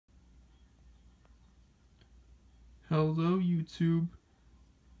Hello YouTube,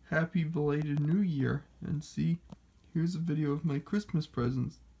 happy belated new year, and see, here's a video of my Christmas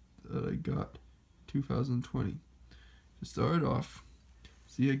presents that I got 2020. To start off,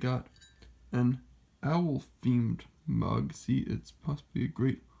 see I got an owl themed mug. See, it's possibly a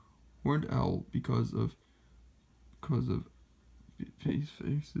great horned owl because of face,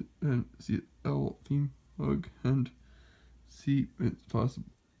 and see owl themed mug, and see it's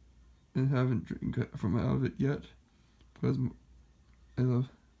possible, and haven't drank from out of it yet because I love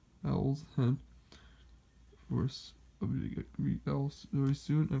owls, and of course I'll be getting owls very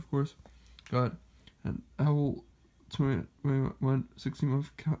soon. Of course, got an owl 2021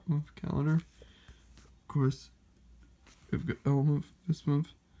 16-month calendar. Of course, I've got owl month this month.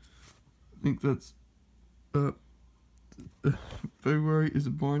 I think that's February is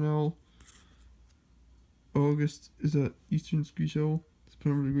a barn owl. August is a eastern screech owl.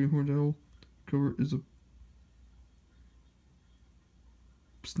 September is a great horned owl. October is a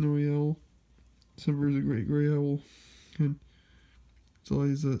snowy owl. December is a great gray owl, and July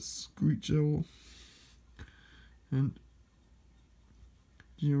is a screech owl, and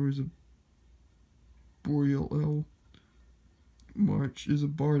January is a boreal owl. March is a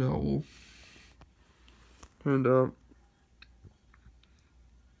barred owl, and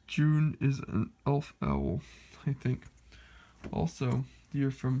June is an elf owl, I think. Also,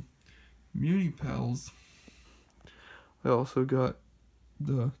 here from Muni Pals, I also got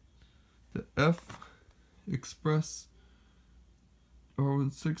the F Express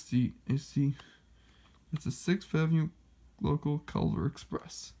R160 AC. It's a 6th Avenue local Culver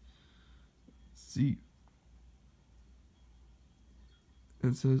Express. See,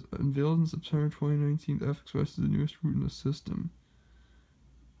 it says unveiled in September 2019. The F Express is the newest route in the system.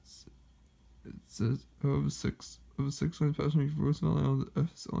 It says of the six lines passing from Roosevelt Island, the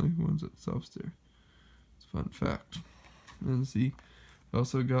F is the only one that stops there. It's a fun fact. And see, I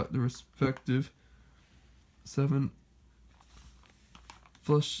also got the respective 7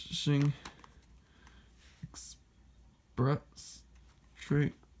 Flushing Express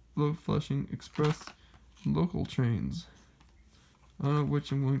low Flushing Express and local trains. I don't know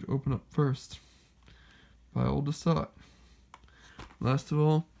which I'm going to open up first, but I will decide. Last of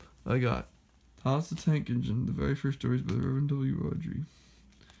all, I got Thomas the Tank Engine, the very first stories by the Reverend W. Awdry.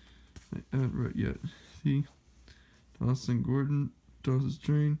 I haven't read yet. See, Thomas and Gordon, Thomas's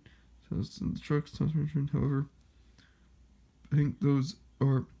Train, Thomas and the Trucks, Thomas and the Train. However, I think those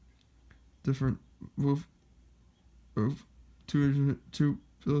are different. Both of two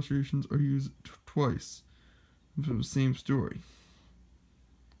illustrations are used twice for the same story.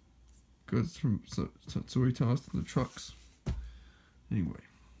 Because from Zoe Thomas and the Trucks. Anyway,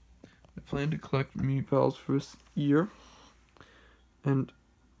 I plan to collect Muni Pals for this year, and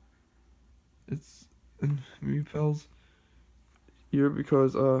it's Muni Pals year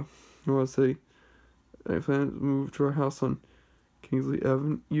because I want to say I plan to move to our house on Kingsley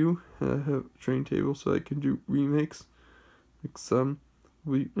Avenue, and I have a train table so I can do remakes. Like some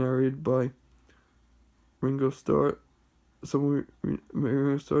will be narrated by Ringo Starr, some will be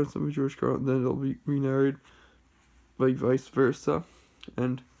Ringo Starr, and some will be George Carlin, then it'll be re-narrated by vice versa,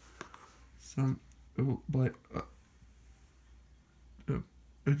 and some by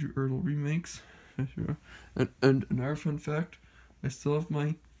Edgar Ertl remakes. And another fun fact, I still have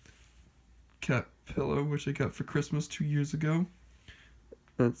my cat pillow, which I got for Christmas 2 years ago.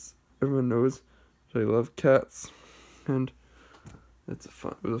 Everyone knows that I love cats, and it's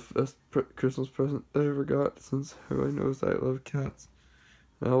it was the best Christmas present I ever got, since everyone knows that I love cats.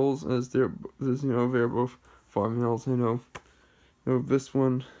 Owls, as they're both farm owls. I know this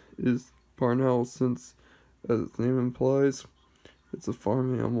one is barn owl, since, as its name implies, it's a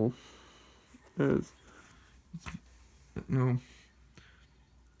farm animal.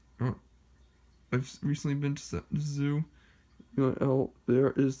 I've recently been to the zoo. Owl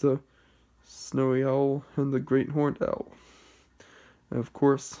there is the snowy owl and the great horned owl. And of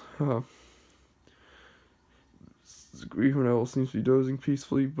course, the great horned owl seems to be dozing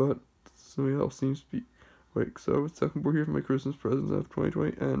peacefully, but the snowy owl seems to be awake. So it's second board here for my Christmas presents of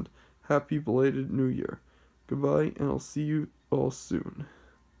 2020, and happy belated New Year. Goodbye, and I'll see you all soon.